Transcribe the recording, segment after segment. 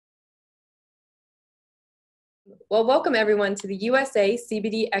Well, welcome everyone to the USA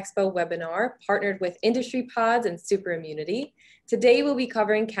CBD Expo webinar, partnered with Industry Pods and Super Immunity. Today we'll be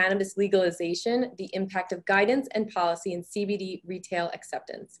covering cannabis legalization, the impact of guidance and policy in CBD retail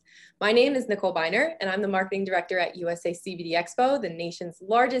acceptance. My name is Nicole Biner, and I'm the marketing director at USA CBD Expo, the nation's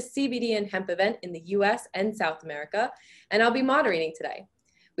largest CBD and hemp event in the US and South America, and I'll be moderating today.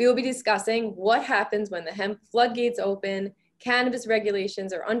 We will be discussing what happens when the hemp floodgates open, cannabis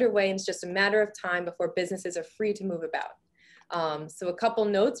regulations are underway, and it's just a matter of time before businesses are free to move about. So a couple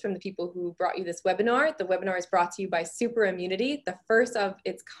notes from the people who brought you this webinar. The webinar is brought to you by Super Immunity, the first of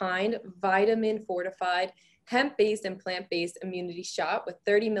its kind vitamin fortified hemp-based and plant-based immunity shot with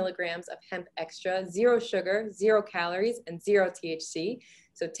 30 milligrams of hemp extra, 0 sugar, 0 calories, and 0 THC.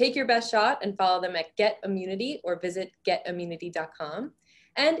 So take your best shot and follow them at Get Immunity or visit getimmunity.com.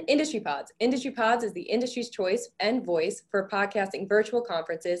 And Industry Pods. Industry Pods is the industry's choice and voice for podcasting virtual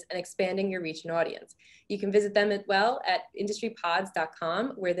conferences and expanding your reach and audience. You can visit them as well at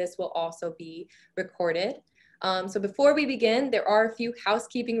industrypods.com, where this will also be recorded. So before we begin, there are a few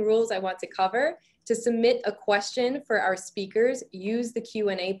housekeeping rules I want to cover. To submit a question for our speakers, use the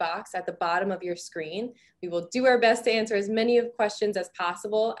Q&A box at the bottom of your screen. We will do our best to answer as many of questions as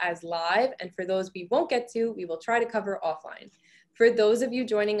possible as live, and for those we won't get to, we will try to cover offline. For those of you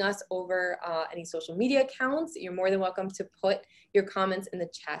joining us over any social media accounts, you're more than welcome to put your comments in the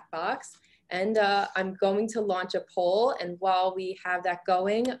chat box. And I'm going to launch a poll. And while we have that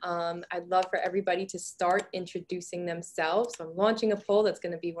going, I'd love for everybody to start introducing themselves. So I'm launching a poll that's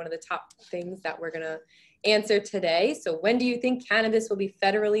going to be one of the top things that we're going to answer today. So when do you think cannabis will be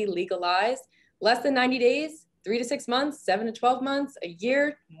federally legalized? Less than 90 days, 3 to 6 months, 7 to 12 months, a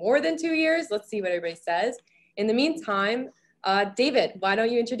year, more than 2 years? Let's see what everybody says. In the meantime, David, why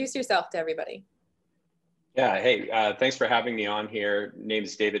don't you introduce yourself to everybody? Yeah, hey, thanks for having me on here. Name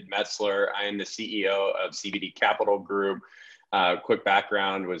is David Metzler. I am the CEO of CBD Capital Group. Quick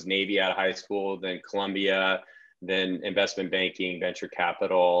background, was Navy out of high school, then Columbia, then investment banking, venture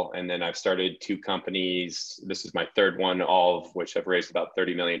capital, and then I've started 2 companies. This is my 3rd one, all of which have raised about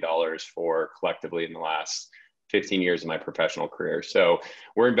 $30 million for collectively in the last 15 years of my professional career. So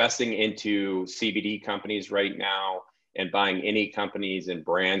we're investing into CBD companies right now and buying any companies and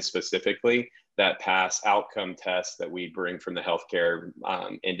brands specifically that pass outcome tests that we bring from the healthcare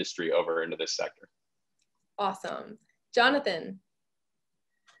industry over into this sector. Awesome. Jonathan.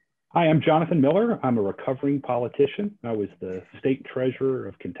 Hi, I'm Jonathan Miller. I'm a recovering politician. I was the state treasurer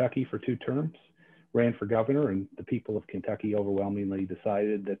of Kentucky for 2 terms, ran for governor, and the people of Kentucky overwhelmingly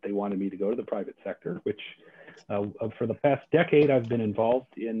decided that they wanted me to go to the private sector, which for the past decade, I've been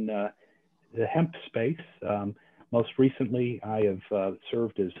involved in the hemp space. Most recently, I have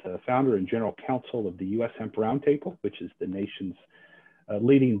served as founder and general counsel of the U.S. Hemp Roundtable, which is the nation's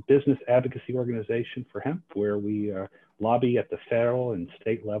leading business advocacy organization for hemp, where we lobby at the federal and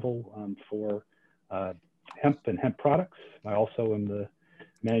state level for hemp and hemp products. I also am the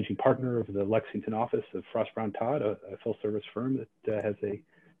managing partner of the Lexington office of Frost Brown Todd, a full service firm that has a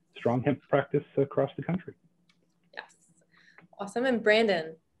strong hemp practice across the country. Yes. Awesome. And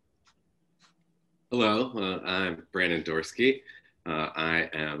Brandon. Hello, I'm Brandon Dorsky. I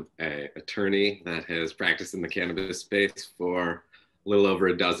am an attorney that has practiced in the cannabis space for a little over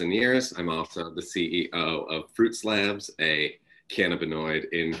a dozen years. I'm also the CEO of Fruit Slabs, a cannabinoid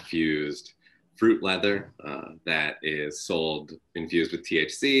infused fruit leather that is sold infused with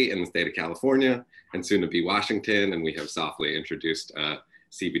THC in the state of California and soon to be Washington. And we have softly introduced a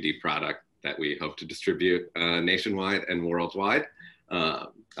CBD product that we hope to distribute nationwide and worldwide.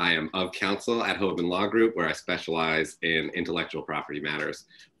 I am of counsel at Hoban Law Group, where I specialize in intellectual property matters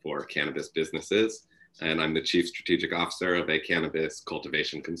for cannabis businesses. And I'm the chief strategic officer of a cannabis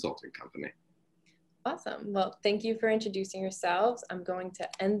cultivation consulting company. Awesome. Well, thank you for introducing yourselves. I'm going to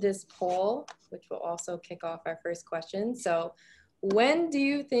end this poll, which will also kick off our first question. So when do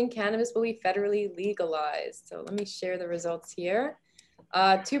you think cannabis will be federally legalized? So let me share the results here.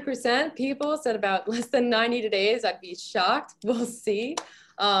 2% people said about less than 90 days. I'd be shocked. We'll see.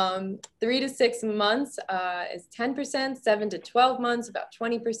 3 to 6 months is 10%, 7 to 12 months, about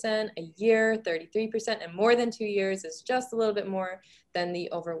 20%, a year, 33%, and more than 2 years is just a little bit more than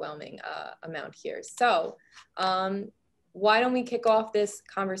the overwhelming amount here. So why don't we kick off this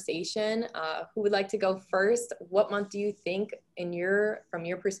conversation? Who would like to go first? What month do you think, from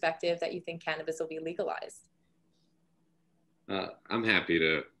your perspective, that you think cannabis will be legalized? I'm happy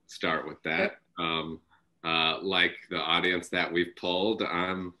to start with that. Like the audience that we've polled,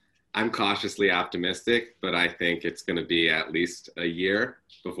 I'm cautiously optimistic, but I think it's going to be at least a year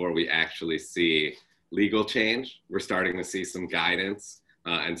before we actually see legal change. We're starting to see some guidance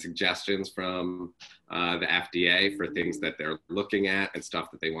and suggestions from the FDA for things that they're looking at and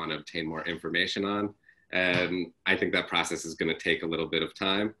stuff that they want to obtain more information on. And I think that process is going to take a little bit of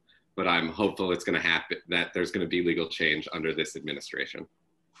time, but I'm hopeful it's going to happen, that there's going to be legal change under this administration.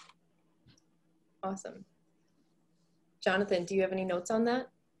 Awesome. Jonathan, do you have any notes on that?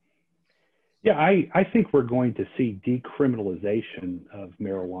 Yeah, I think we're going to see decriminalization of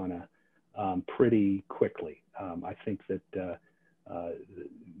marijuana pretty quickly. I think that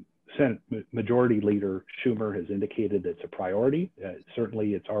Senate Majority Leader Schumer has indicated it's a priority.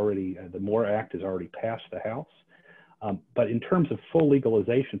 Certainly, it's already, the MORE Act has already passed the House. But in terms of full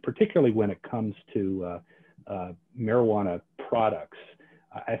legalization, particularly when it comes to marijuana products,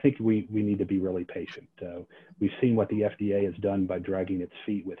 I think we need to be really patient. We've seen what the FDA has done by dragging its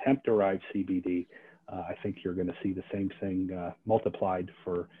feet with hemp-derived CBD. I think you're going to see the same thing multiplied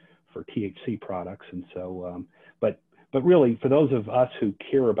for THC products. And so, but really, for those of us who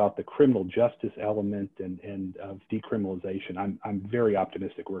care about the criminal justice element and of decriminalization, I'm very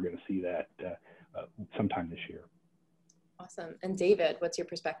optimistic we're going to see that sometime this year. Awesome. And David, what's your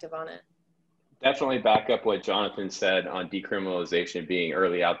perspective on it? Definitely back up what Jonathan said on decriminalization being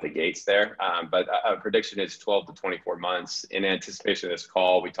early out the gates there. But a prediction is 12 to 24 months. In anticipation of this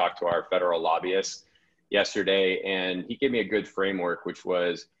call, we talked to our federal lobbyist yesterday, and he gave me a good framework, which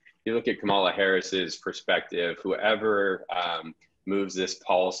was, if you look at Kamala Harris's perspective, whoever moves this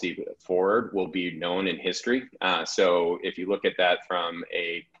policy forward will be known in history. So if you look at that from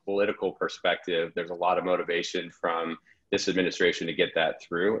a political perspective, there's a lot of motivation from this administration to get that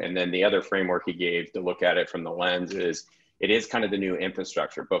through. And then the other framework he gave to look at it from the lens is, it is kind of the new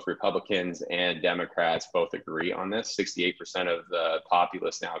infrastructure. Both Republicans and Democrats both agree on this. 68% of the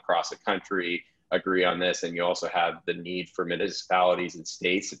populace now across the country agree on this. And you also have the need for municipalities and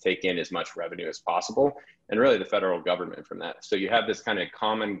states to take in as much revenue as possible, and really the federal government from that. So you have this kind of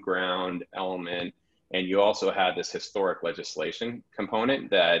common ground element, and you also have this historic legislation component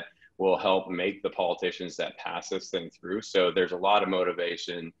that will help make the politicians that pass this thing through. So there's a lot of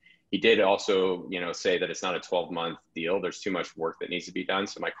motivation. He did also, say that it's not a 12-month deal. There's too much work that needs to be done.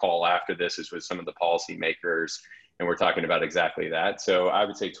 So my call after this is with some of the policymakers, and we're talking about exactly that. So I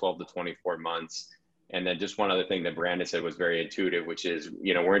would say 12 to 24 months. And then just one other thing that Brandon said was very intuitive, which is,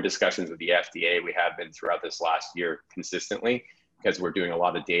 we're in discussions with the FDA. We have been throughout this last year consistently, because we're doing a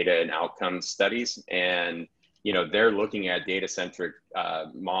lot of data and outcomes studies. And they're looking at data-centric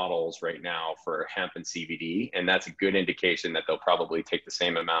models right now for hemp and CBD, and that's a good indication that they'll probably take the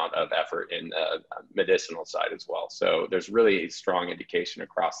same amount of effort in the medicinal side as well. So there's really a strong indication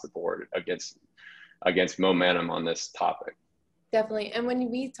across the board against momentum on this topic. Definitely. And when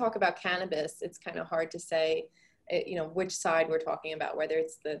we talk about cannabis, it's kind of hard to say, which side we're talking about, whether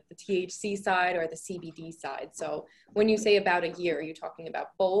it's the THC side or the CBD side. So when you say about a year, are you talking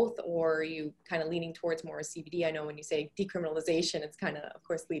about both, or are you kind of leaning towards more CBD? I know when you say decriminalization, it's kind of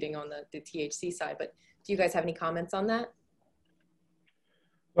course, leading on the THC side, but do you guys have any comments on that?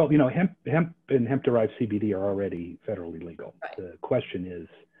 Well, hemp and hemp-derived CBD are already federally legal. Right. The question is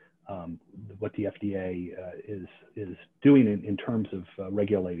what the FDA is doing in terms of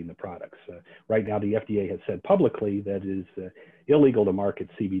regulating the products. Right now, the FDA has said publicly that it is illegal to market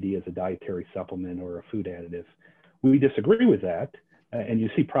CBD as a dietary supplement or a food additive. We disagree with that, and you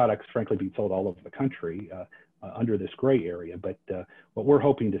see products, frankly, being sold all over the country under this gray area. But what we're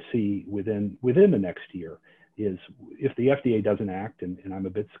hoping to see within the next year is, if the FDA doesn't act, and I'm a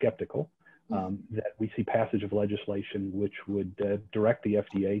bit skeptical, that we see passage of legislation which would direct the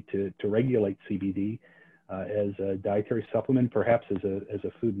FDA to regulate CBD as a dietary supplement, perhaps as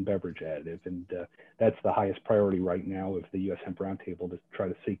a food and beverage additive. And that's the highest priority right now of the U.S. Hemp Roundtable, to try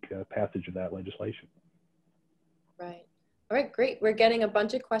to seek passage of that legislation. Right. All right, great. We're getting a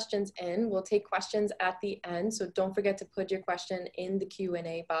bunch of questions in. We'll take questions at the end, so don't forget to put your question in the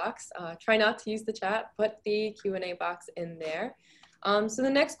Q&A box. Try not to use the chat, put the Q&A box in there. So the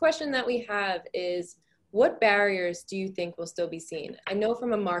next question that we have is, what barriers do you think will still be seen? I know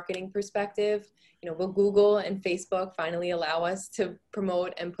from a marketing perspective, will Google and Facebook finally allow us to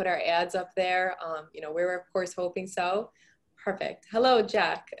promote and put our ads up there? We're of course hoping so. Perfect. Hello,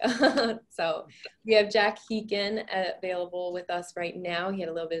 Jack. So we have Jack Heekin available with us right now. He had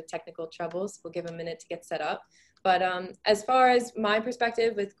a little bit of technical troubles. We'll give him a minute to get set up. But as far as my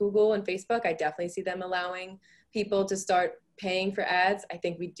perspective with Google and Facebook, I definitely see them allowing people to start paying for ads. I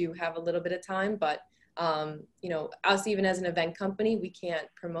think we do have a little bit of time, but us, even as an event company, we can't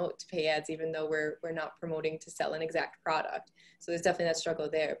promote to pay ads, even though we're not promoting to sell an exact product. So there's definitely that struggle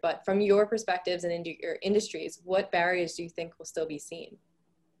there. But from your perspectives and your industries, what barriers do you think will still be seen?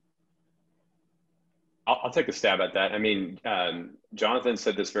 I'll take a stab at that. I mean, Jonathan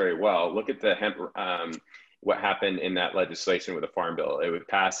said this very well. Look at the hemp, what happened in that legislation with the Farm Bill. It would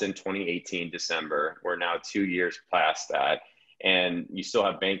pass in 2018, December. We're now 2 years past that. And you still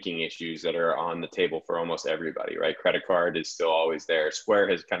have banking issues that are on the table for almost everybody, right? Credit card is still always there. Square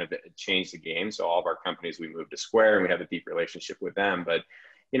has kind of changed the game. So all of our companies, we moved to Square and we have a deep relationship with them. But,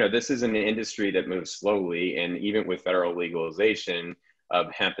 this is an industry that moves slowly. And even with federal legalization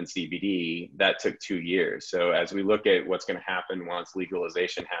of hemp and CBD, that took 2 years. So as we look at what's going to happen once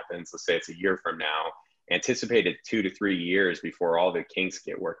legalization happens, let's say it's a year from now, anticipated 2 to 3 years before all the kinks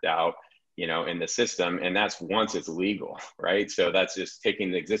get worked out, in the system. And that's once it's legal, right? So that's just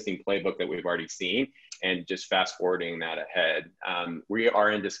taking the existing playbook that we've already seen and just fast forwarding that ahead. We are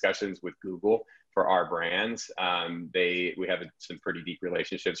in discussions with Google for our brands. We have some pretty deep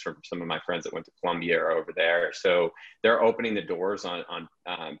relationships from some of my friends that went to Columbia or over there. So they're opening the doors on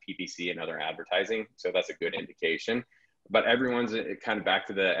PPC and other advertising. So that's a good indication. But everyone's kind of back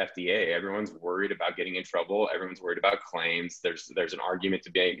to the FDA. Everyone's worried about getting in trouble. Everyone's worried about claims. There's an argument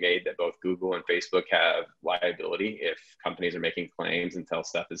to be made that both Google and Facebook have liability if companies are making claims until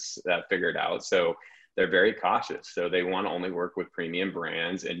stuff is figured out. So they're very cautious. So they want to only work with premium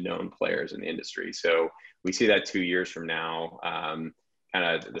brands and known players in the industry. So we see that 2 years from now, kind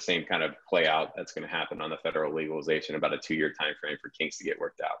of the same kind of play out that's going to happen on the federal legalization, about a 2-year time frame for kinks to get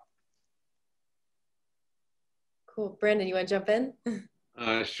worked out. Cool. Brandon, you want to jump in?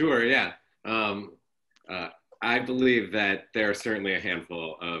 Sure, yeah. I believe that there are certainly a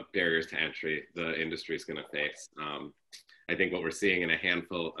handful of barriers to entry the industry is going to face. I think what we're seeing in a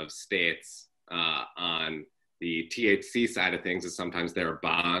handful of states on the THC side of things is sometimes there are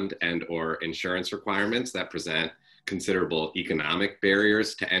bond and or insurance requirements that present considerable economic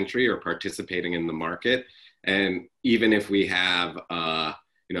barriers to entry or participating in the market. And even if we have a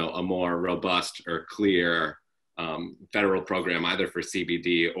more robust or clear federal program either for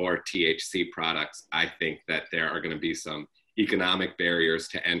CBD or THC products, I think that there are going to be some economic barriers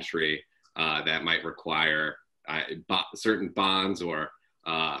to entry that might require certain bonds or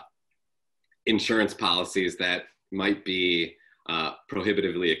insurance policies that might be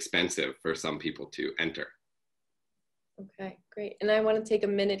prohibitively expensive for some people to enter. Okay, great. And I want to take a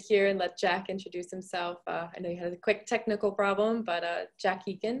minute here and let Jack introduce himself. I know you had a quick technical problem, but Jack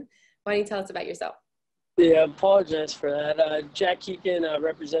Heekin, why don't you tell us about yourself? Yeah, apologize for that. Jack Heekin,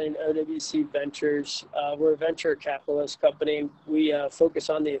 representing OWC Ventures. We're a venture capitalist company. We focus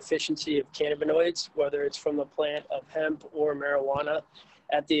on the efficiency of cannabinoids, whether it's from the plant of hemp or marijuana,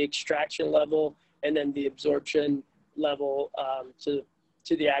 at the extraction level and then the absorption level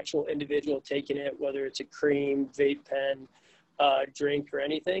to the actual individual taking it, whether it's a cream, vape pen, drink, or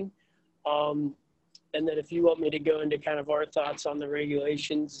anything. And then if you want me to go into kind of our thoughts on the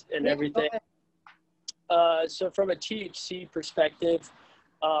regulations and everything. So from a THC perspective,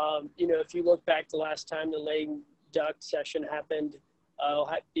 if you look back the last time the laying duck session happened, it'll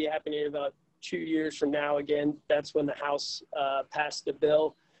be happening about 2 years from now. Again, that's when the House passed the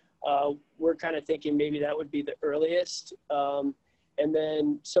bill. We're kind of thinking maybe that would be the earliest. And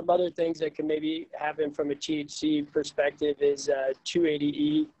then some other things that can maybe happen from a THC perspective is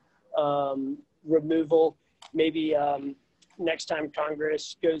 280E removal, maybe next time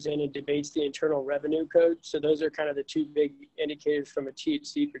Congress goes in and debates the Internal Revenue Code. So those are kind of the two big indicators from a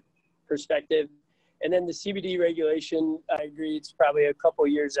THC perspective. And then the CBD regulation, I agree, it's probably a couple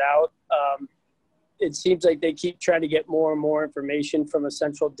years out. It seems like they keep trying to get more and more information from a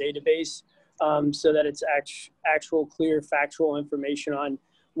central database so that it's actual, clear, factual information on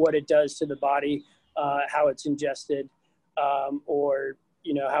what it does to the body, how it's ingested, or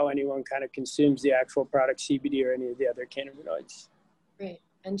how anyone kind of consumes the actual product CBD or any of the other cannabinoids. Great.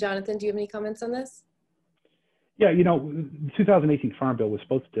 And Jonathan, do you have any comments on this? Yeah, the 2018 Farm Bill was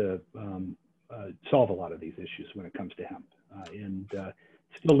supposed to solve a lot of these issues when it comes to hemp. And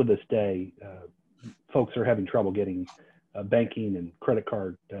still to this day, folks are having trouble getting banking and credit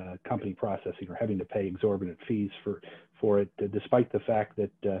card company processing or having to pay exorbitant fees for it, despite the fact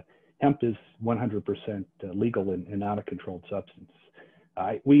that hemp is 100% legal and not a controlled substance.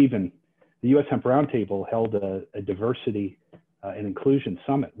 The U.S. Hemp Roundtable held a diversity and inclusion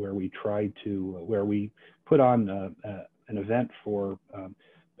summit where we put on an event for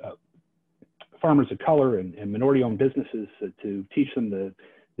farmers of color and minority-owned businesses to teach them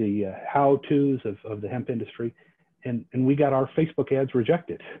the how-tos of the hemp industry, and we got our Facebook ads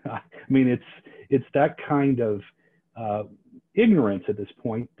rejected. I mean, it's that kind of ignorance at this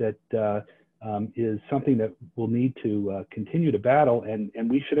point that is something that we'll need to continue to battle, and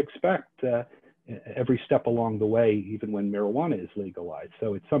we should expect every step along the way, even when marijuana is legalized.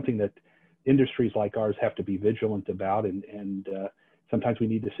 So it's something that industries like ours have to be vigilant about, and sometimes we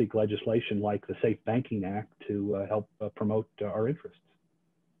need to seek legislation like the Safe Banking Act to help promote our interests.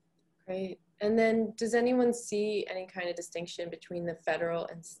 Great. And then does anyone see any kind of distinction between the federal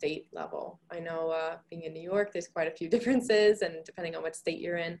and state level? I know being in New York, there's quite a few differences, and depending on what state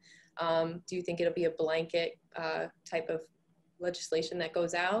you're in, do you think it'll be a blanket type of legislation that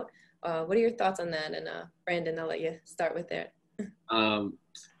goes out? What are your thoughts on that? And Brandon, I'll let you start with that.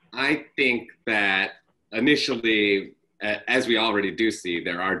 I think that initially, as we already do see,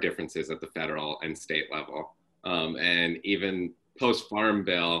 there are differences at the federal and state level. And even post-Farm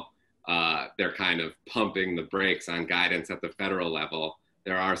Bill, they're kind of pumping the brakes on guidance at the federal level.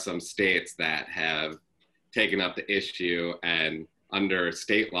 There are some states that have taken up the issue, and under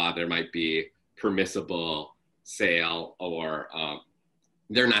state law, there might be permissible sale, or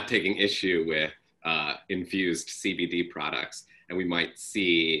they're not taking issue with infused CBD products. And we might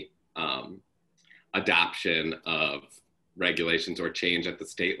see adoption of regulations or change at the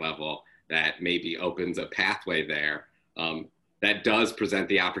state level that maybe opens a pathway there. That does present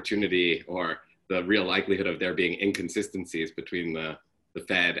the opportunity or the real likelihood of there being inconsistencies between the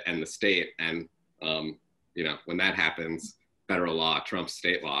Fed and the state. And, you know, when that happens, federal law trumps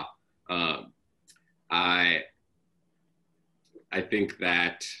state law. I think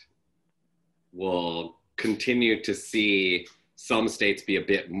that we'll continue to see some states be a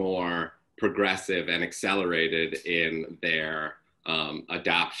bit more progressive and accelerated in their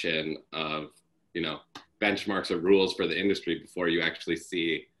adoption of, you know, benchmarks or rules for the industry before you actually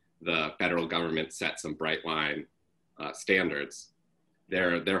see the federal government set some bright line standards.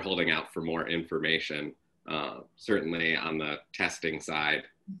 They're holding out for more information. Certainly on the testing side,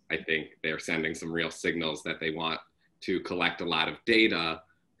 I think they're sending some real signals that they want to collect a lot of data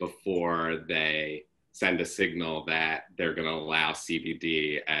before they send a signal that they're going to allow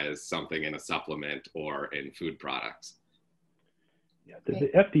CBD as something in a supplement or in food products. Yeah, the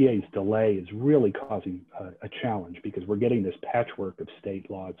FDA's delay is really causing a challenge because we're getting this patchwork of state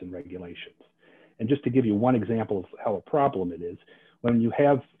laws and regulations. And just to give you one example of how a problem it is, when you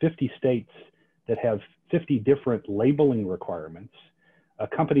have 50 states that have 50 different labeling requirements, a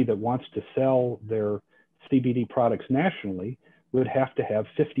company that wants to sell their CBD products nationally would have to have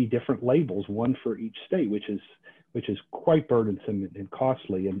 50 different labels, one for each state, which is quite burdensome and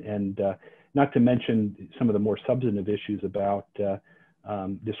costly, and not to mention some of the more substantive issues about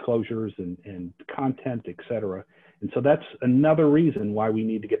disclosures and content, et cetera. And so that's another reason why we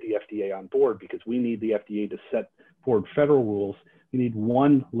need to get the FDA on board, because we need the FDA to set forward federal rules. We need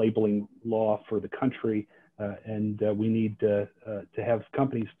one labeling law for the country, and we need to have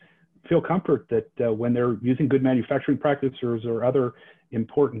companies feel comfort that when they're using good manufacturing practices or other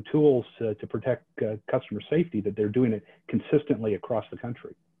important tools to protect customer safety, that they're doing it consistently across the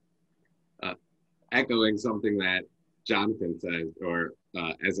country. Echoing something that Jonathan said, or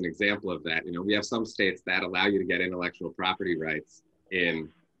as an example of that, you know, we have some states that allow you to get intellectual property rights in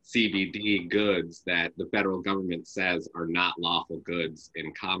CBD goods that the federal government says are not lawful goods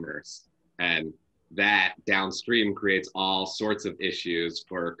in commerce. And that downstream creates all sorts of issues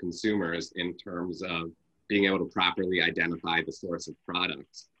for consumers in terms of being able to properly identify the source of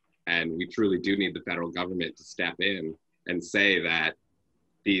products. And we truly do need the federal government to step in and say that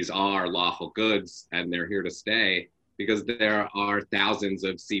these are lawful goods and they're here to stay, because there are thousands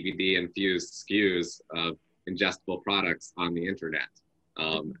of CBD infused SKUs of ingestible products on the internet.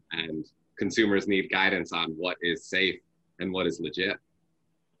 And consumers need guidance on what is safe and what is legit.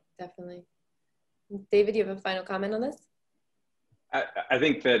 Definitely. David, do you have a final comment on this? I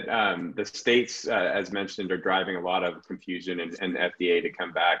think that the states, as mentioned, are driving a lot of confusion and FDA to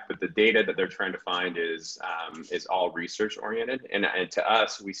come back. But the data that they're trying to find is all research oriented, and to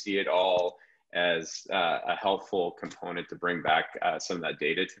us, we see it all as a helpful component to bring back some of that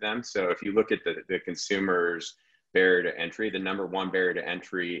data to them. So if you look at the consumers' barrier to entry, the number one barrier to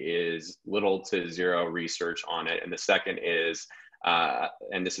entry is little to zero research on it, and the second is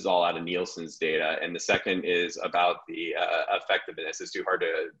and this is all out of Nielsen's data. And the second is about the effectiveness. It's too hard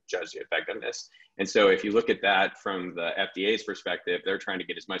to judge the effectiveness. And so if you look at that from the FDA's perspective, they're trying to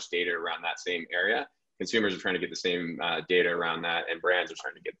get as much data around that same area. Consumers are trying to get the same data around that, and brands are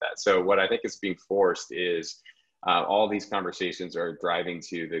trying to get that. So what I think is being forced is all these conversations are driving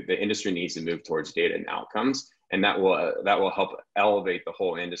to the industry needs to move towards data and outcomes. And that will help elevate the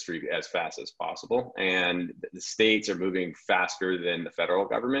whole industry as fast as possible. And the states are moving faster than the federal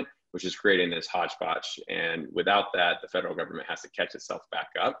government, which is creating this hodgepodge. And without that, the federal government has to catch itself back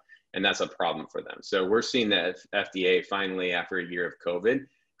up. And that's a problem for them. So we're seeing that FDA finally, after a year of COVID,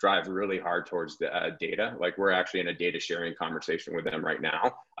 drive really hard towards the data. Like we're actually in a data sharing conversation with them right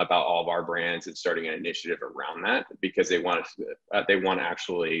now about all of our brands and starting an initiative around that because they want to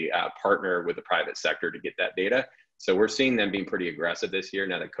actually partner with the private sector to get that data. So we're seeing them being pretty aggressive this year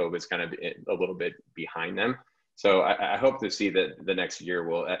now that COVID's kind of a little bit behind them. So I hope to see that the next year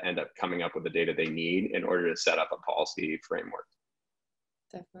will end up coming up with the data they need in order to set up a policy framework.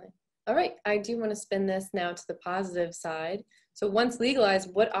 Definitely. All right, I do want to spin this now to the positive side. So once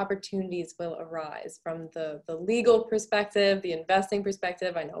legalized, what opportunities will arise from the legal perspective, the investing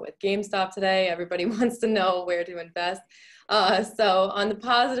perspective? I know with GameStop today, everybody wants to know where to invest. So on the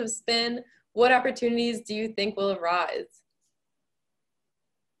positive spin, what opportunities do you think will arise?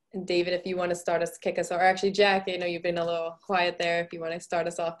 And David, if you want to start us, kick us, or actually Jack, I know you've been a little quiet there. If you want to start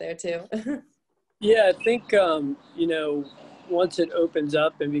us off there too. Yeah, I think, you know, once it opens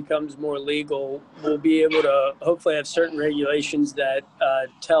up and becomes more legal, we'll be able to hopefully have certain regulations that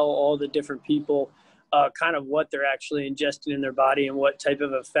tell all the different people kind of what they're actually ingesting in their body and what type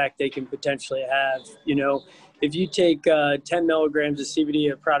of effect they can potentially have. You know, if you take 10 milligrams of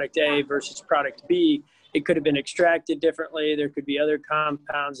CBD of product A versus product B, it could have been extracted differently. There could be other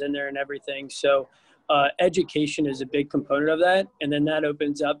compounds in there and everything. So education is a big component of that. And then that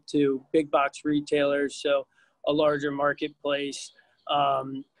opens up to big box retailers. So a larger marketplace,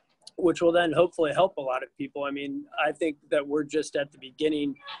 which will then hopefully help a lot of people. I mean, I think that we're just at the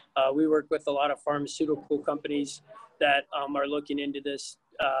beginning. We work with a lot of pharmaceutical companies that are looking into this,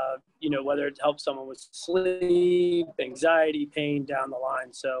 you know, whether it helps someone with sleep, anxiety, pain down the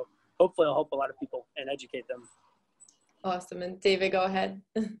line. So hopefully it'll help a lot of people and educate them. Awesome. And David, go ahead.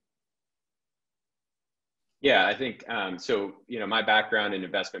 Yeah, I think, so, you know, my background in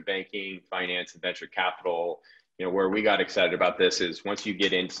investment banking, finance, and venture capital, you know, where we got excited about this is once you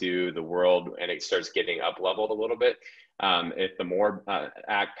get into the world and it starts getting up leveled a little bit, if the MORE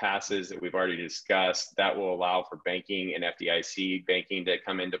Act passes that we've already discussed, that will allow for banking and FDIC banking to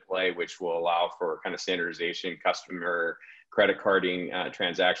come into play, which will allow for kind of standardization, customer credit carding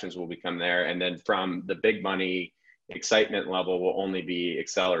transactions will become there. And then from the big money, excitement level will only be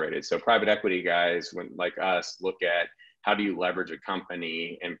accelerated. So private equity guys, when like us, look at how do you leverage a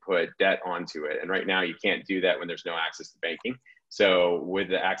company and put debt onto it. And right now you can't do that when there's no access to banking. So with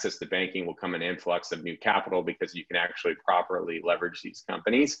the access to banking will come an influx of new capital because you can actually properly leverage these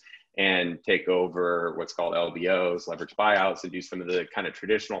companies and take over what's called LBOs, leverage buyouts, and do some of the kind of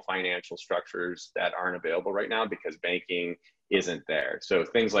traditional financial structures that aren't available right now because banking isn't there. So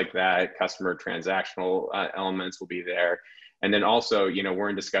things like that, customer transactional elements will be there. And then also, you know, we're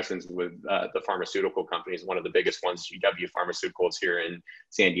in discussions with the pharmaceutical companies. One of the biggest ones, GW Pharmaceuticals here in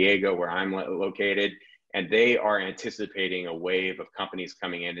San Diego, where I'm located. And they are anticipating a wave of companies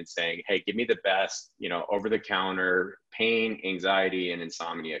coming in and saying, hey, give me the best, you know, over-the-counter pain, anxiety, and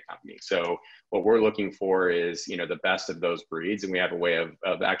insomnia company. So what we're looking for is, you know, the best of those breeds. And we have a way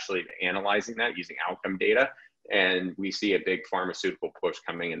of actually analyzing that using outcome data. And we see a big pharmaceutical push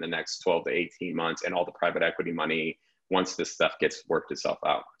coming in the next 12 to 18 months and all the private equity money once this stuff gets worked itself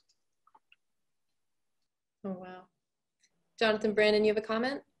out. Oh, wow. Jonathan, Brandon, you have a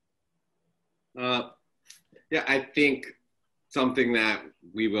comment? Yeah, I think something that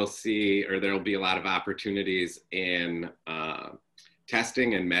we will see, or there will be a lot of opportunities in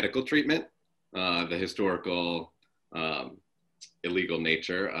testing and medical treatment. The historical illegal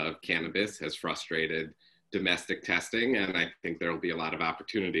nature of cannabis has frustrated domestic testing, and I think there will be a lot of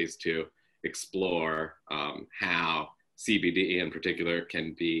opportunities to explore how CBD in particular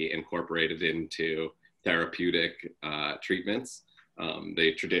can be incorporated into therapeutic treatments.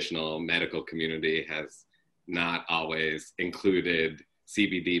 The traditional medical community has not always included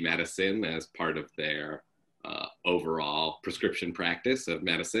CBD medicine as part of their overall prescription practice of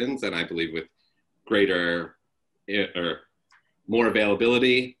medicines. And I believe with greater or more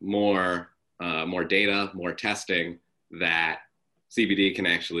availability, more data, more testing, that CBD can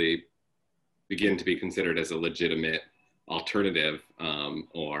actually begin to be considered as a legitimate alternative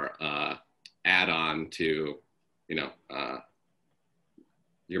or add-on to, you know,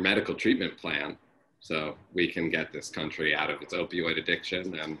 your medical treatment plan, so we can get this country out of its opioid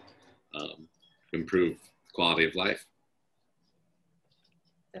addiction and improve quality of life.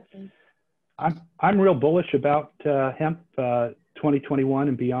 Definitely. I'm real bullish about hemp 2021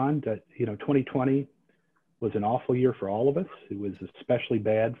 and beyond. You know, 2020 was an awful year for all of us. It was especially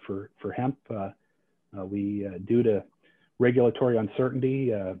bad for hemp. We due to regulatory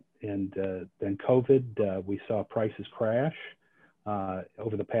uncertainty and then COVID, we saw prices crash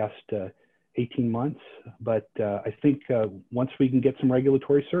over the past 18 months. But I think once we can get some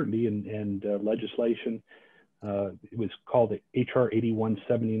regulatory certainty and legislation It was called HR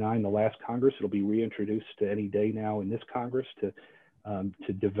 8179, the last Congress. It'll be reintroduced any day now in this Congress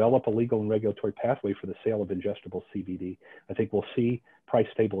to develop a legal and regulatory pathway for the sale of ingestible CBD. I think we'll see price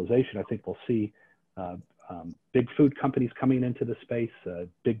stabilization. I think we'll see big food companies coming into the space,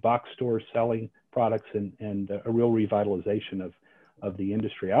 big box stores selling products, and a real revitalization of the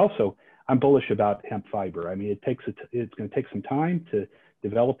industry. I'm bullish about hemp fiber. I mean, it's going to take some time to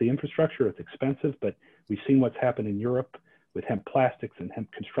develop the infrastructure. It's expensive, but we've seen what's happened in Europe with hemp plastics and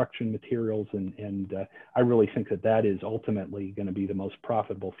hemp construction materials. And I really think that is ultimately going to be the most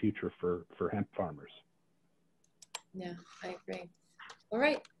profitable future for hemp farmers. Yeah, I agree. All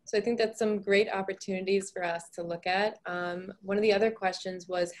right. So I think that's some great opportunities for us to look at. One of the other questions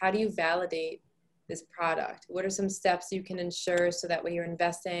was, how do you validate this product? What are some steps you can ensure so that when you're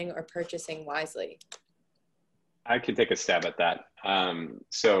investing or purchasing wisely? I can take a stab at that.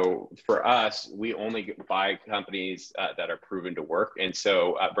 So for us, we only buy companies that are proven to work. And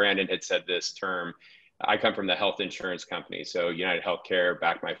so Brandon had said this term. I come from the health insurance company. So United Healthcare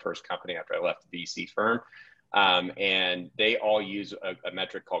backed my first company after I left the VC firm. And they all use a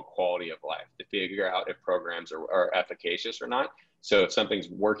metric called quality of life to figure out if programs are efficacious or not. So if something's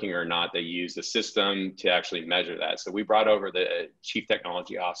working or not, they use the system to actually measure that. So we brought over the chief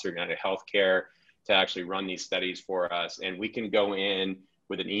technology officer of United Healthcare to actually run these studies for us. And we can go in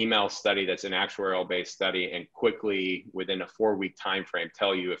with an email study that's an actuarial-based study and quickly, within a 4-week time frame,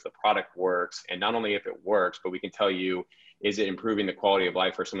 tell you if the product works. And not only if it works, but we can tell you, is it improving the quality of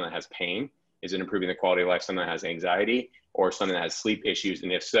life for someone that has pain? Is it improving the quality of life for someone that has anxiety or someone that has sleep issues?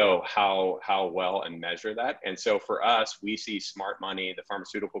 And if so, how well, and measure that. And so for us, we see smart money, the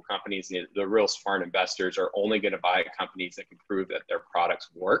pharmaceutical companies, the real smart investors are only going to buy companies that can prove that their products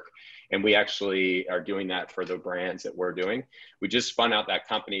work. And we actually are doing that for the brands that we're doing. We just spun out that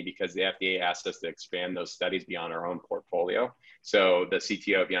company because the FDA asked us to expand those studies beyond our own portfolio. So the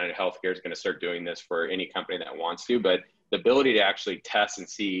CTO of United Healthcare is going to start doing this for any company that wants to, but the ability to actually test and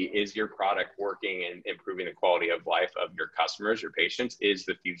see, is your product working and improving the quality of life of your customers, your patients, is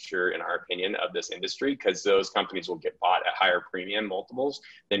the future, in our opinion, of this industry, because those companies will get bought at higher premium multiples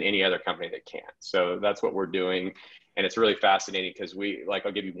than any other company that can. So that's what we're doing. And it's really fascinating because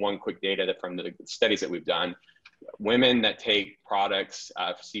I'll give you one quick data from the studies that we've done. Women that take products,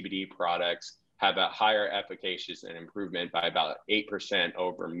 CBD products, have a higher efficacious and improvement by about 8%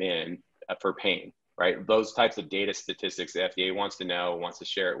 over men for pain. Right? Those types of data statistics the FDA wants to know, wants to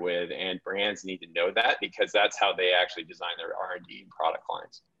share it with, and brands need to know that because that's how they actually design their R&D product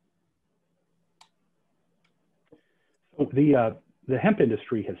lines. The hemp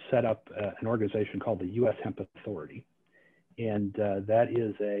industry has set up an organization called the U.S. Hemp Authority. And that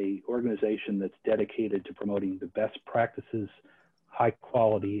is an organization that's dedicated to promoting the best practices, high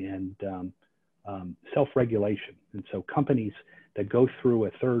quality, and self-regulation. And so companies that go through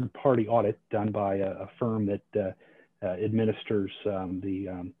a third-party audit done by a firm that administers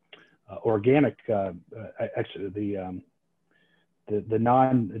the organic, the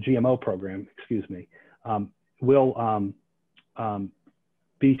non-GMO program, excuse me, will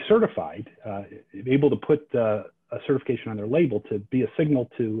be certified, able to put a certification on their label to be a signal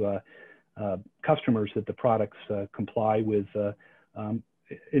to customers that the products comply with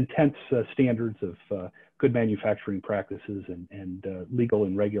intense standards of good manufacturing practices and legal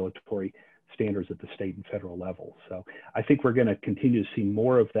and regulatory standards at the state and federal level. So I think we're going to continue to see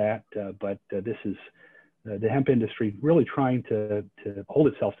more of that, but this is the hemp industry really trying to hold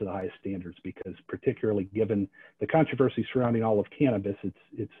itself to the highest standards, because particularly given the controversy surrounding all of cannabis,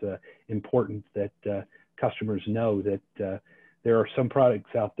 it's important that customers know that there are some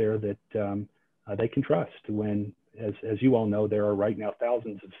products out there that they can trust when, as you all know, there are right now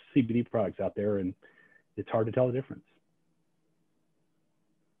thousands of CBD products out there, and it's hard to tell the difference.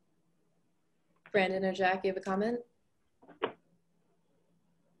 Brandon or Jack, you have a comment?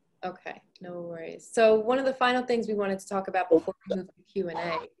 Okay, no worries. So one of the final things we wanted to talk about before we move to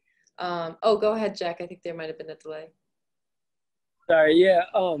Q&A. Oh, go ahead, Jack. I think there might have been a delay. Sorry, yeah.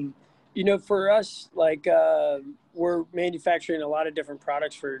 You know, for us, like, we're manufacturing a lot of different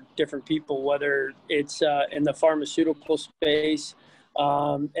products for different people, whether it's in the pharmaceutical space,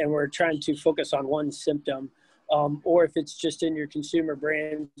 and we're trying to focus on one symptom, or if it's just in your consumer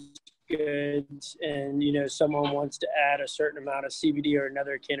brand goods and, you know, someone wants to add a certain amount of CBD or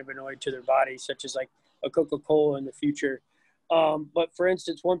another cannabinoid to their body, such as like a Coca-Cola in the future. But for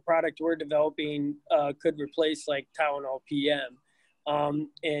instance, one product we're developing could replace like Tylenol PM.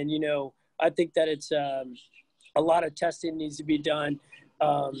 And, you know, I think that it's a lot of testing needs to be done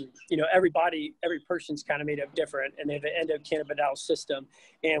every person's kind of made up different, and they have an endocannabinoid system.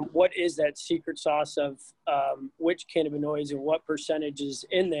 And what is that secret sauce of which cannabinoids and what percentage is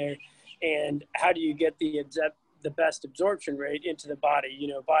in there, and how do you get the best absorption rate into the body?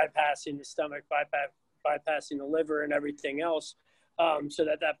 Bypassing the stomach, bypassing the liver, and everything else, so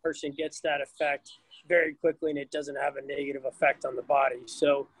that person gets that effect very quickly, and it doesn't have a negative effect on the body.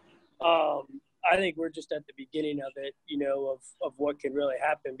 So I think we're just at the beginning of it, of what can really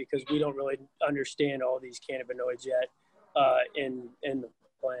happen, because we don't really understand all these cannabinoids yet in the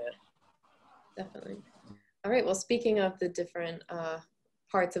plant. Definitely. All right. Well, speaking of the different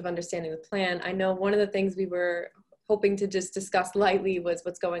parts of understanding the plant, I know one of the things we were hoping to just discuss lightly was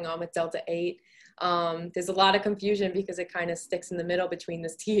what's going on with Delta 8. There's a lot of confusion because it kind of sticks in the middle between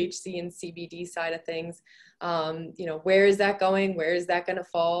this THC and CBD side of things. Where is that going? Where is that going to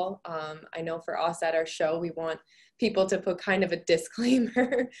fall? I know for us at our show, we want people to put kind of a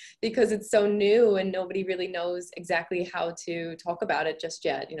disclaimer because it's so new and nobody really knows exactly how to talk about it just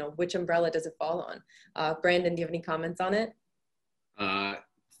yet. Which umbrella does it fall on? Brandon, do you have any comments on it?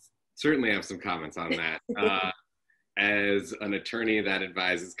 Certainly have some comments on that. As an attorney that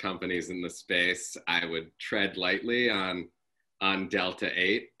advises companies in the space, I would tread lightly on Delta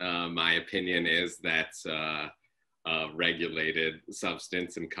 8. My opinion is that's a regulated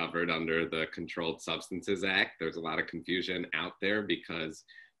substance and covered under the Controlled Substances Act. There's a lot of confusion out there because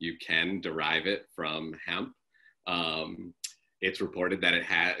you can derive it from hemp. It's reported that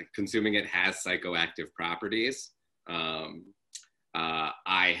consuming it has psychoactive properties.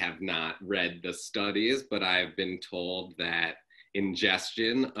 I have not read the studies, but I've been told that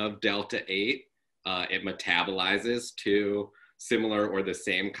ingestion of Delta 8, it metabolizes to similar or the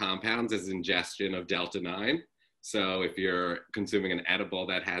same compounds as ingestion of Delta 9. So if you're consuming an edible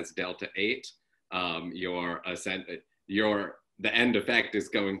that has Delta 8, the end effect is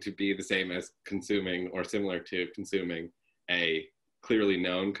going to be the same as consuming or similar to consuming a clearly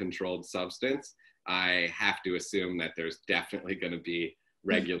known controlled substance. I have to assume that there's definitely going to be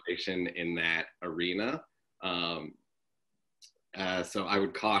regulation in that arena. So I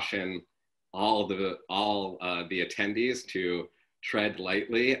would caution all the attendees to tread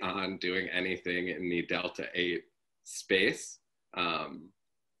lightly on doing anything in the Delta 8 space. That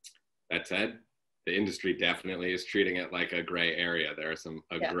said, the industry definitely is treating it like a gray area. There are some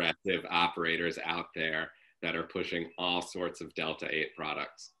aggressive operators out there that are pushing all sorts of Delta 8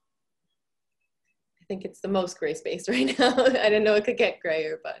 products. I think it's the most gray space right now. I didn't know it could get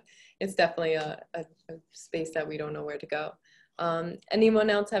grayer, but it's definitely a space that we don't know where to go. Anyone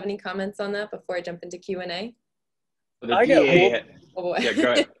else have any comments on that before I jump into Q&A? I got one. Oh boy. Yeah,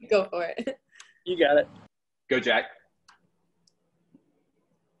 go ahead. Go for it. You got it. Go, Jack.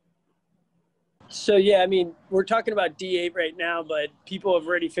 So we're talking about D8 right now, but people have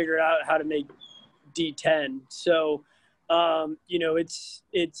already figured out how to make D10. So,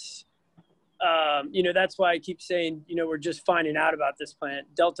 that's why I keep saying, we're just finding out about this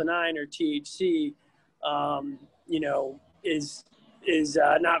plant. Delta 9 or THC, is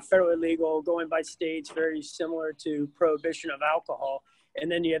not federally legal, going by states, very similar to prohibition of alcohol. And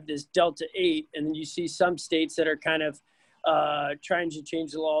then you have this Delta 8, and then you see some states that are kind of trying to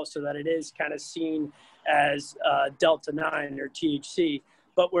change the law so that it is kind of seen as Delta 9 or THC.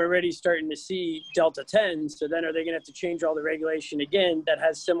 But we're already starting to see Delta 10. So then are they going to have to change all the regulation again that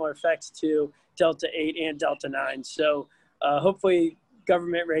has similar effects to Delta 8 and Delta 9? So hopefully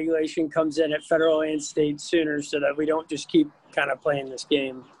government regulation comes in at federal and state sooner so that we don't just keep kind of playing this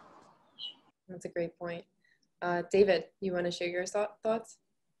game. That's a great point. David, you want to share your thoughts?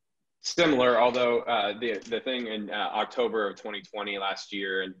 Similar, although the thing in October of 2020 last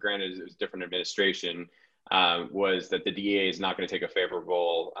year, and granted it was different administration, was that the DEA is not going to take a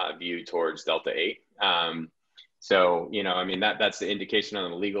favorable view towards Delta 8. So, that's the indication on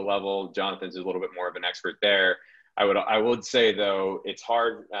the legal level. Jonathan's a little bit more of an expert there. I would say, though, it's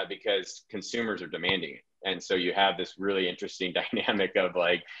hard because consumers are demanding it. And so you have this really interesting dynamic of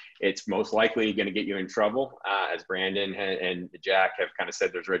it's most likely going to get you in trouble, as Brandon and Jack have kind of said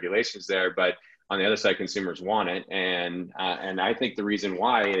there's regulations there, but on the other side, consumers want it. And I think the reason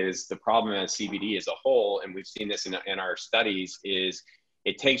why is the problem as CBD as a whole, and we've seen this in our studies, is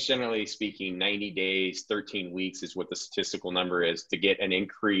it takes, generally speaking, 90 days, 13 weeks is what the statistical number is, to get an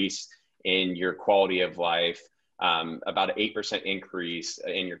increase in your quality of life. About an 8% increase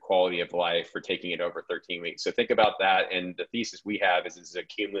in your quality of life for taking it over 13 weeks. So think about that. And the thesis we have is it's a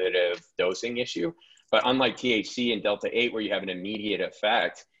cumulative dosing issue. But unlike THC and Delta 8, where you have an immediate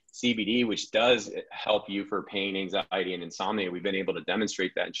effect, CBD, which does help you for pain, anxiety, and insomnia, we've been able to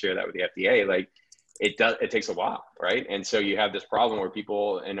demonstrate that and share that with the FDA. it takes a while, right? And so you have this problem where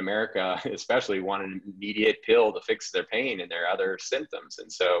people in America, especially, want an immediate pill to fix their pain and their other symptoms.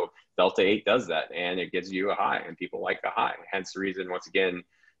 And so Delta-8 does that, and it gives you a high, and people like a high. Hence the reason, once again,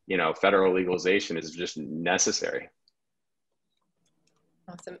 federal legalization is just necessary.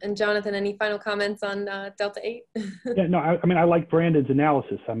 Awesome. And Jonathan, any final comments on Delta-8? Yeah, no, I mean, I like Brandon's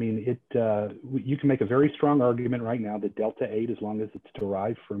analysis. I mean, you can make a very strong argument right now that Delta-8, as long as it's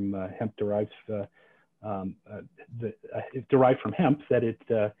derived from hemp, derived from hemp, that it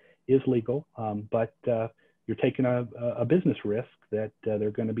is legal. But you're taking a business risk that there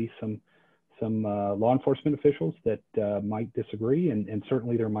are going to be some law enforcement officials that might disagree, and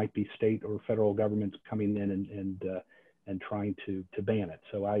certainly there might be state or federal governments coming in and trying to ban it.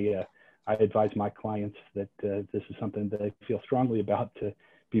 So I advise my clients that this is something that I feel strongly about, to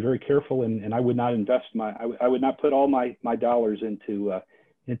be very careful, and I would not invest I would not put all my dollars into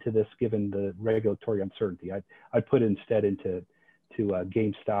this, given the regulatory uncertainty. I'd put it instead into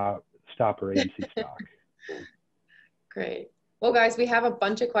GameStop or AMC stock. Great. Well, guys, we have a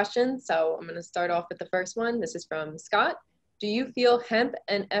bunch of questions, so I'm going to start off with the first one. This is from Scott. Do you feel hemp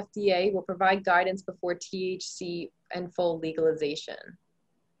and FDA will provide guidance before THC and full legalization?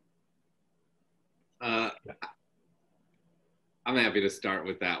 I'm happy to start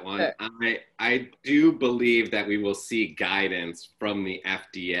with that one. Sure. I do believe that we will see guidance from the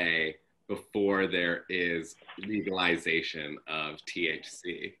FDA before there is legalization of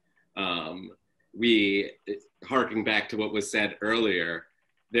THC. Harking back to what was said earlier,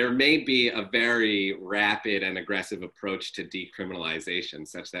 there may be a very rapid and aggressive approach to decriminalization,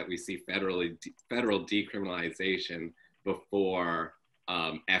 such that we see federal decriminalization before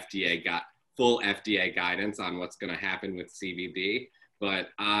full FDA guidance on what's going to happen with CBD. But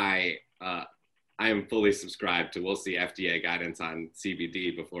I am fully subscribed to, we'll see FDA guidance on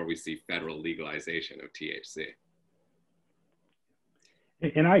CBD before we see federal legalization of THC.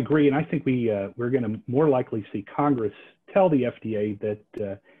 And I agree, and I think we're going to more likely see Congress tell the FDA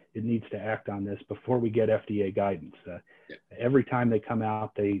that it needs to act on this before we get FDA guidance. Every time they come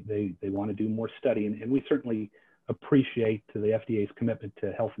out, they want to do more study, and we certainly appreciate the FDA's commitment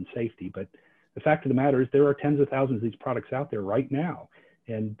to health and safety. But the fact of the matter is, there are tens of thousands of these products out there right now,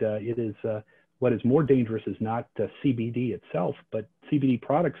 and it is what is more dangerous is not CBD itself, but CBD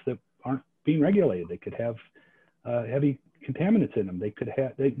products that aren't being regulated. They could have heavy contaminants in them.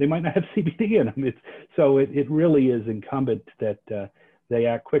 They might not have CBD in them. So it really is incumbent that they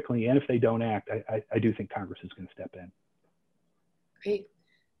act quickly. And if they don't act, I do think Congress is going to step in. Great.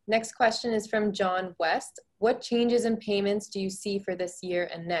 Next question is from John West. What changes in payments do you see for this year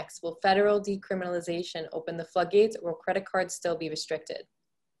and next? Will federal decriminalization open the floodgates, or will credit cards still be restricted?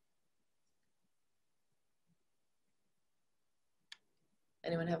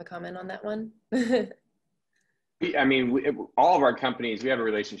 Anyone have a comment on that one? I mean, all of our companies, we have a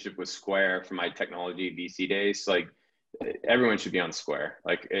relationship with Square from my technology VC days. Like, everyone should be on Square.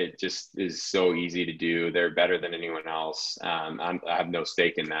 Like, it just is so easy to do. They're better than anyone else. I have no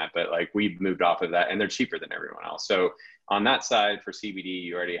stake in that, but like, we've moved off of that, and they're cheaper than everyone else. So on that side, for CBD,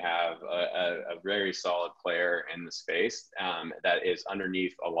 you already have a very solid player in the space that is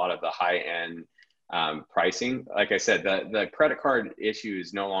underneath a lot of the high-end pricing. Like I said, the credit card issue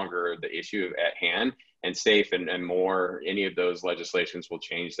is no longer the issue at hand. And safe and more, any of those legislations will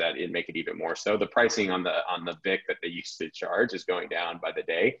change that and make it even more so. The pricing on the VIC that they used to charge is going down by the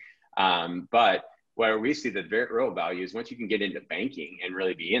day. But where we see the very real value is once you can get into banking and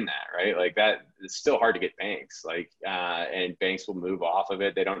really be in that, right? Like, that, it's still hard to get banks, and banks will move off of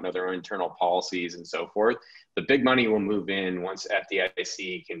it. They don't know their own internal policies and so forth. The big money will move in once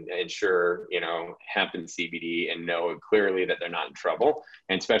FDIC can ensure, hemp and CBD, and know clearly that they're not in trouble,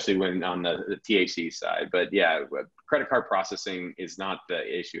 and especially when on the THC side. But yeah, credit card processing is not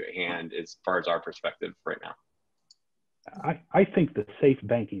the issue at hand as far as our perspective right now. I think the Safe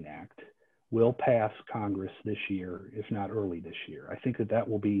Banking Act will pass Congress this year, if not early this year. I think that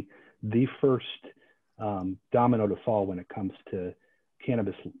will be the first domino to fall when it comes to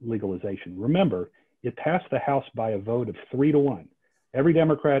cannabis legalization. Remember, it passed the House by a vote of 3-1. Every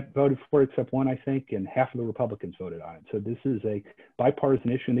Democrat voted for it except one, I think, and half of the Republicans voted on it. So this is a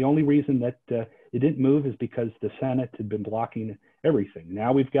bipartisan issue. And the only reason that it didn't move is because the Senate had been blocking everything.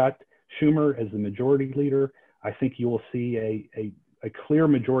 Now we've got Schumer as the majority leader. I think you will see a clear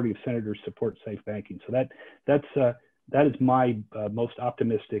majority of senators support safe banking. So that is my most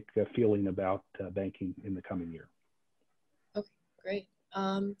optimistic feeling about banking in the coming year. Okay, great.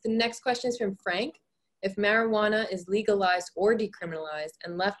 The next question is from Frank. If marijuana is legalized or decriminalized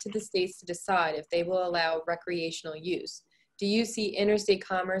and left to the states to decide if they will allow recreational use, Do you see interstate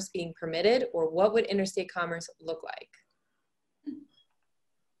commerce being permitted, or what would interstate commerce look like?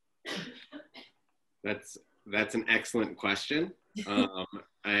 That's an excellent question.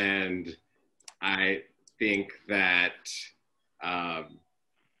 And I think that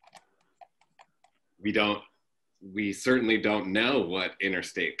we certainly don't know what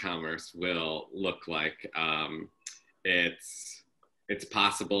interstate commerce will look like. It's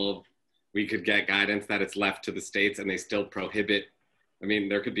possible we could get guidance that it's left to the states and they still prohibit. I mean,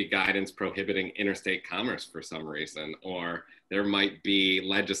 there could be guidance prohibiting interstate commerce for some reason, or there might be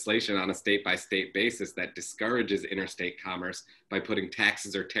legislation on a state-by-state basis that discourages interstate commerce by putting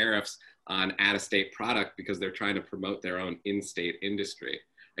taxes or tariffs on out-of-state product because they're trying to promote their own in-state industry.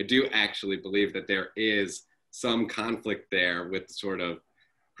 I do actually believe that there is some conflict there with sort of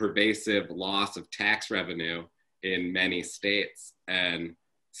pervasive loss of tax revenue in many states, and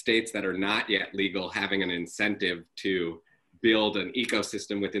states that are not yet legal having an incentive to build an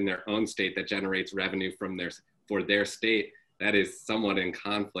ecosystem within their own state that generates revenue for their state that is somewhat in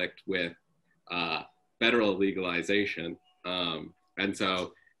conflict with federal legalization. And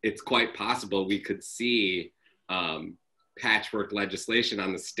so it's quite possible we could see patchwork legislation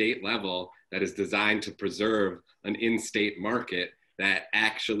on the state level that is designed to preserve an in-state market that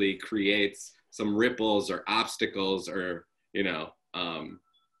actually creates some ripples or obstacles or,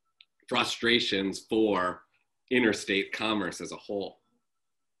 frustrations for interstate commerce as a whole.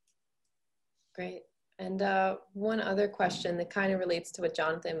 Great. And one other question that kind of relates to what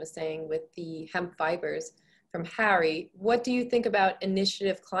Jonathan was saying with the hemp fibers from Harry. What do you think about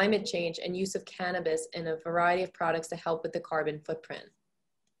initiative climate change and use of cannabis in a variety of products to help with the carbon footprint?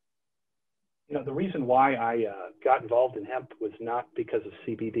 The reason why I got involved in hemp was not because of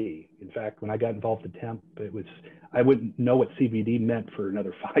CBD. In fact, when I got involved in hemp, I wouldn't know what CBD meant for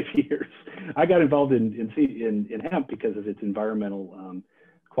another 5 years. I got involved in hemp because of its environmental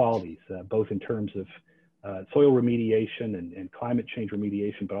qualities, both in terms of soil remediation and climate change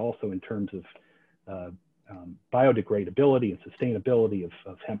remediation, but also in terms of biodegradability and sustainability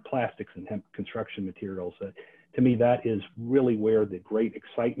of hemp plastics and hemp construction materials. To me, that is really where the great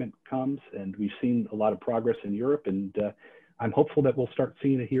excitement comes. And we've seen a lot of progress in Europe. And I'm hopeful that we'll start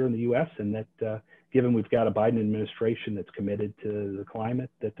seeing it here in the US, and that given we've got a Biden administration that's committed to the climate,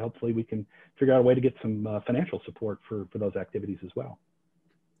 that hopefully we can figure out a way to get some financial support for those activities as well.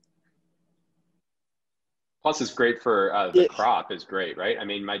 Plus, it's great for the crop is great, right? I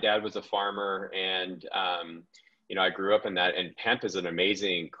mean, my dad was a farmer, and I grew up in that. And hemp is an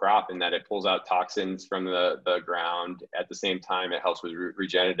amazing crop in that it pulls out toxins from the ground. At the same time, it helps with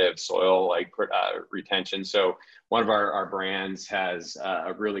regenerative soil retention. So one of our brands has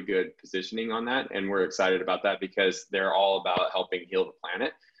a really good positioning on that, and we're excited about that because they're all about helping heal the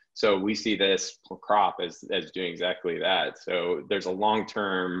planet. So we see this crop as doing exactly that. So there's a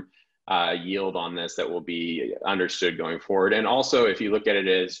long-term yield on this that will be understood going forward. And also, if you look at it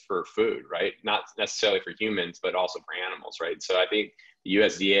as for food, right? Not necessarily for humans, but also for animals, right? So I think the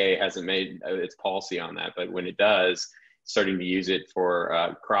USDA hasn't made its policy on that, but when it does, starting to use it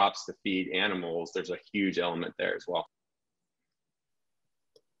for crops to feed animals, there's a huge element there as well.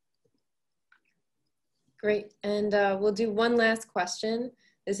 Great. And we'll do one last question.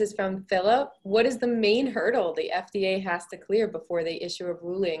 This is from Philip. What is the main hurdle the FDA has to clear before they issue a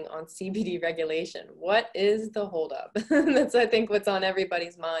ruling on CBD regulation? What is the holdup? That's, I think, what's on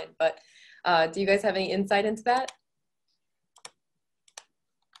everybody's mind. But do you guys have any insight into that?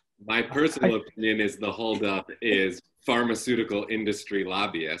 My personal opinion is the holdup is pharmaceutical industry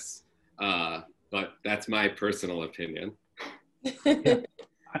lobbyists, but that's my personal opinion. Yeah.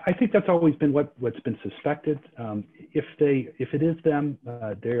 I think that's always been what's been suspected. If it is them,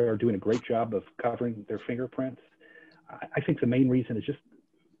 they are doing a great job of covering their fingerprints. I think the main reason is just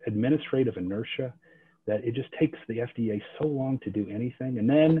administrative inertia, that it just takes the FDA so long to do anything. And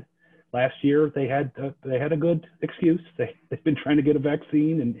then last year they had a good excuse. They've been trying to get a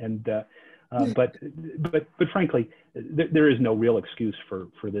vaccine, but frankly, there is no real excuse for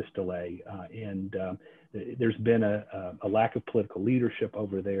this delay. There's been a lack of political leadership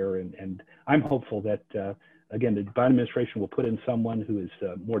over there, and I'm hopeful that, again, the Biden administration will put in someone who is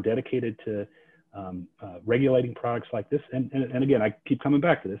more dedicated to regulating products like this. And again, I keep coming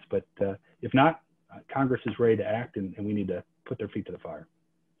back to this, but if not, Congress is ready to act, and we need to put their feet to the fire.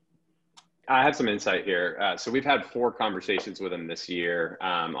 I have some insight here. So we've had 4 conversations with them this year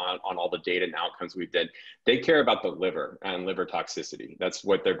on all the data and outcomes we've did. They care about the liver and liver toxicity. That's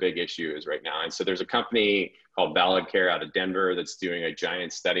what their big issue is right now. And so there's a company called Valid Care out of Denver that's doing a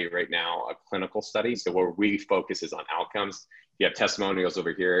giant study right now, a clinical study. So where we focus is on outcomes. You have testimonials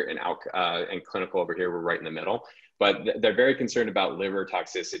over here and clinical over here. We're right in the middle. but they're very concerned about liver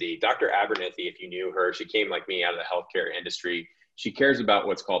toxicity. Dr. Abernethy, if you knew her, she came like me out of the healthcare industry. She cares about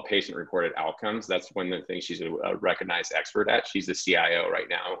what's called patient-reported outcomes. That's one of the things she's a recognized expert at. She's the CIO right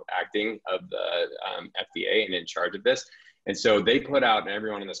now, acting of the FDA and in charge of this. And so they put out, and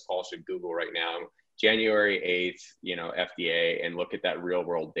everyone on this call should Google right now, January 8th, FDA, and look at that real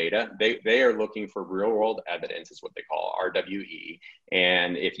world data. They are looking for real world evidence, is what they call RWE.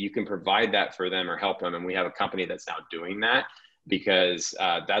 And if you can provide that for them or help them, and we have a company that's now doing that, because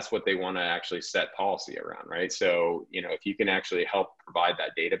that's what they want to actually set policy around, right? So, if you can actually help provide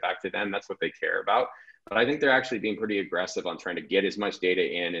that data back to them, that's what they care about. But I think they're actually being pretty aggressive on trying to get as much data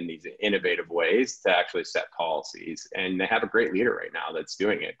in these innovative ways to actually set policies. And they have a great leader right now that's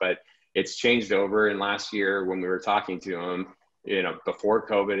doing it. But it's changed over. And last year when we were talking to them, before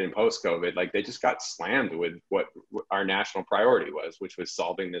COVID and post COVID, like they just got slammed with what our national priority was, which was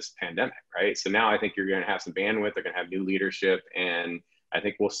solving this pandemic, right? So now I think you're going to have some bandwidth, they're going to have new leadership, and I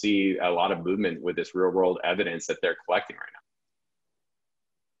think we'll see a lot of movement with this real world evidence that they're collecting right now.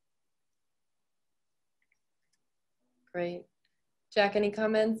 Great. Jack, any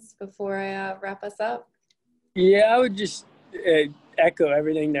comments before I wrap us up? Yeah, I would just echo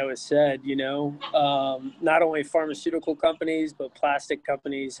everything that was said. Not only pharmaceutical companies, but plastic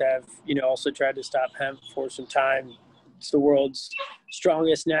companies have, also tried to stop hemp for some time. It's the world's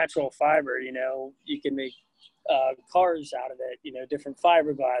strongest natural fiber. You can make cars out of it, different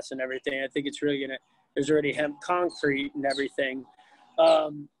fiberglass and everything. I think it's really there's already hemp concrete and everything.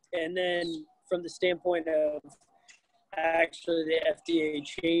 And then from the standpoint of actually the FDA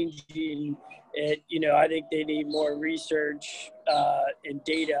changing it, I think they need more research and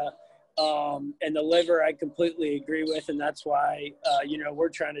data. And the liver, I completely agree with. And that's why, we're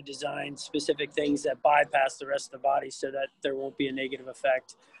trying to design specific things that bypass the rest of the body so that there won't be a negative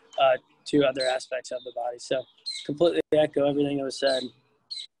effect to other aspects of the body. So completely echo everything that was said.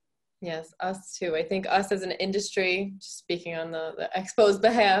 Yes, us too. I think us as an industry, just speaking on the Expo's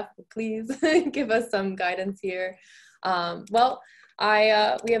behalf, please give us some guidance here.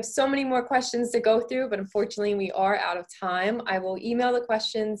 We have so many more questions to go through, but unfortunately we are out of time. I will email the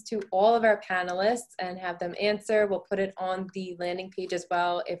questions to all of our panelists and have them answer. We'll put it on the landing page as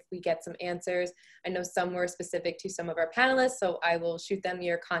well if we get some answers. I know some were specific to some of our panelists, so I will shoot them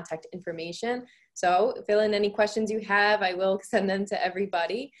your contact information. So fill in any questions you have. I will send them to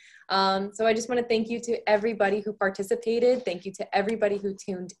everybody. So I just want to thank you to everybody who participated. Thank you to everybody who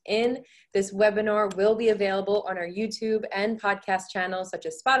tuned in. This webinar will be available on our YouTube and podcast channels such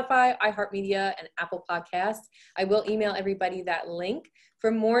as Spotify, iHeartMedia, and Apple Podcasts. I will email everybody that link. For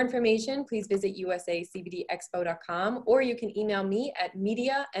more information, please visit usacbdexpo.com, or you can email me at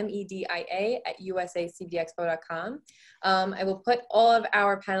media, media, at usacbdexpo.com. I will put all of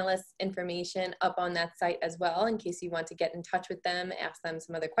our panelists' information up on that site as well in case you want to get in touch with them, ask them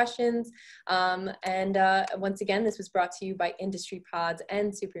some other questions. Once again, this was brought to you by Industry Pods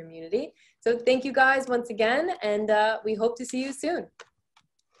and Superimmunity. So thank you guys once again, and we hope to see you soon.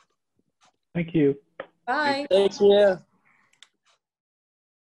 Thank you. Bye. Thank you.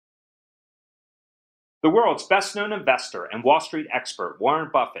 The world's best-known investor and Wall Street expert Warren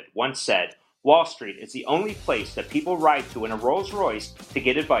Buffett once said, "Wall Street is the only place that people ride to in a Rolls-Royce to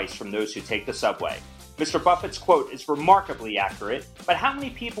get advice from those who take the subway." Mr. Buffett's quote is remarkably accurate, but how many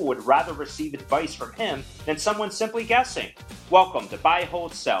people would rather receive advice from him than someone simply guessing? Welcome to Buy,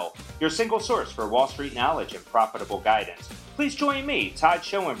 Hold, Sell, your single source for Wall Street knowledge and profitable guidance. Please join me, Todd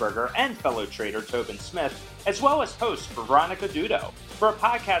Schoenberger, and fellow trader Tobin Smith, as well as host Veronica Dudo, for a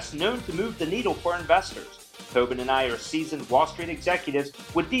podcast known to move the needle for investors. Tobin and I are seasoned Wall Street executives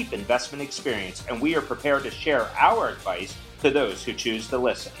with deep investment experience, and we are prepared to share our advice to those who choose to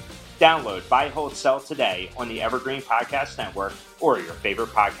listen. Download Buy, Hold, Sell today on the Evergreen Podcast Network or your favorite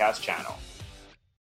podcast channel.